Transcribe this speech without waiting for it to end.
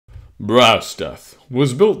Brass Death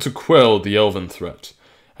was built to quell the elven threat,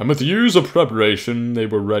 and with years of preparation they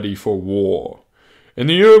were ready for war. In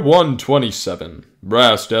the year 127,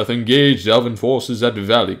 Brass Death engaged elven forces at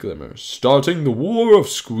Valley Glimmer, starting the War of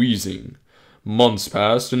Squeezing. Months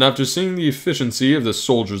passed, and after seeing the efficiency of the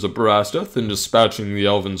soldiers of Brass Death in dispatching the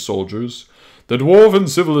elven soldiers, the dwarven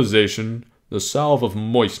civilization, the Salve of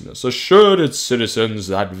Moistness, assured its citizens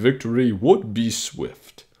that victory would be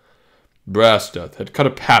swift. Brass Death had cut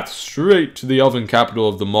a path straight to the elven capital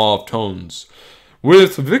of the Maw of Tones.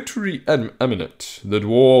 With victory imminent, the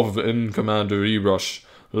dwarven commander Erush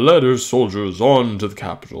led her soldiers on to the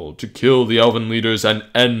capital to kill the elven leaders and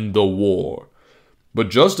end the war.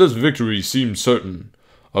 But just as victory seemed certain,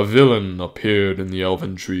 a villain appeared in the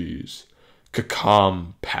elven trees.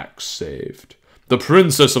 Kakam Pax saved, the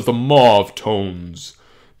princess of the Maw of Tones.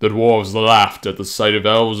 The dwarves laughed at the sight of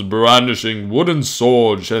elves brandishing wooden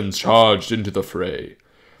swords and charged into the fray.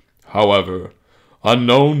 However,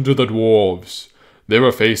 unknown to the dwarves, they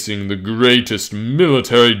were facing the greatest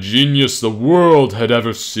military genius the world had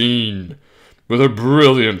ever seen. With her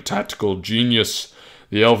brilliant tactical genius,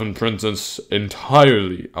 the elven princess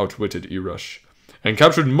entirely outwitted Erush, and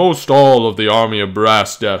captured most all of the army of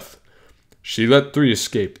Brass Death. She let 3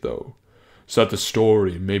 escape, though, so that the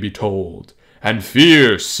story may be told, and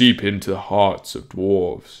fear seep into the hearts of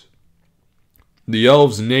dwarves. The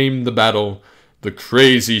elves named the battle the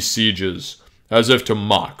Crazy Sieges, as if to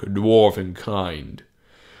mock dwarven kind.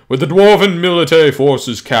 With the dwarven military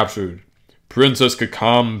forces captured, Princess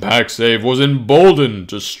Kakam Paxave was emboldened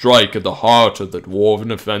to strike at the heart of the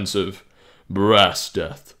dwarven offensive, Brass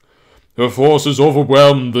Death. Her forces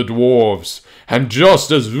overwhelmed the dwarves, and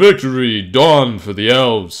just as victory dawned for the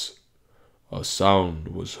elves, a sound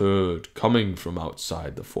was heard coming from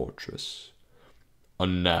outside the fortress. A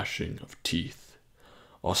gnashing of teeth,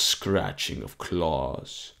 a scratching of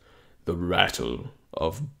claws, the rattle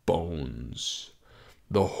of bones.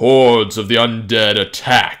 The hordes of the undead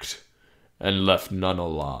attacked and left none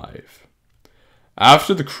alive.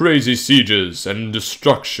 After the crazy sieges and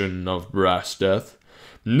destruction of Brass Death,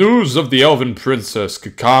 news of the elven princess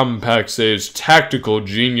Kakam Paxave's tactical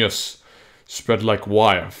genius spread like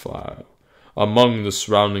wildfire among the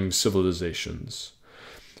surrounding civilizations.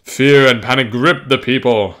 Fear and panic gripped the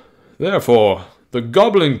people. Therefore, the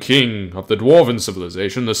Goblin King of the dwarven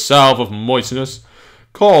civilization, the Salve of Moistness,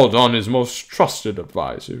 called on his most trusted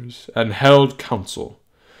advisors and held council.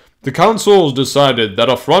 The council decided that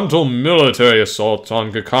a frontal military assault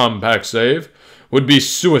on Kakam Paxave would be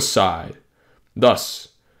suicide. Thus,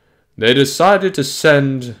 they decided to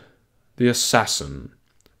send the assassin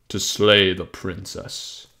to slay the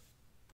princess.